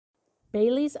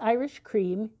Bailey's Irish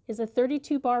Cream is a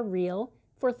 32-bar reel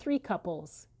for 3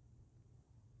 couples.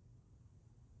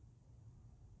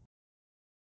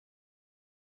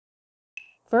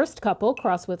 First couple,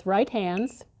 cross with right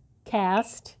hands,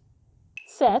 cast,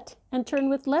 set, and turn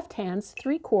with left hands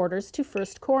 3/4 to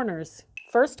first corners.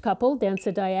 First couple, dance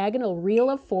a diagonal reel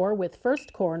of 4 with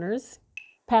first corners,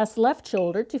 pass left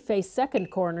shoulder to face second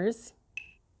corners,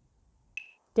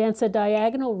 dance a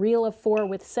diagonal reel of 4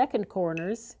 with second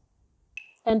corners,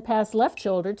 and pass left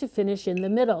shoulder to finish in the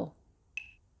middle.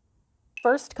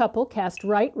 First couple, cast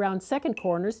right round second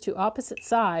corners to opposite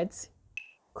sides,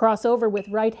 cross over with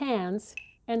right hands,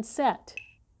 and set.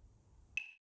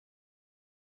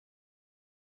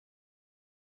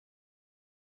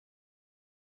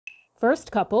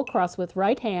 First couple, cross with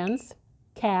right hands,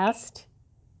 cast,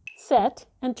 set,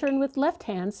 and turn with left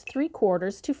hands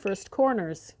 3/4 to first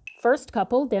corners. First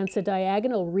couple, dance a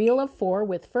diagonal reel of 4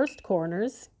 with first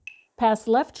corners, pass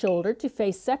left shoulder to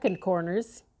face second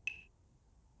corners,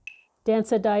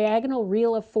 dance a diagonal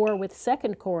reel of 4 with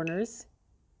second corners,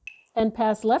 and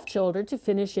pass left shoulder to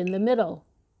finish in the middle.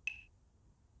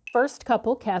 First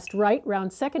couple, cast right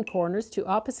round second corners to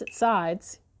opposite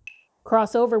sides,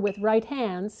 cross over with right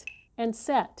hands, and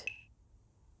set.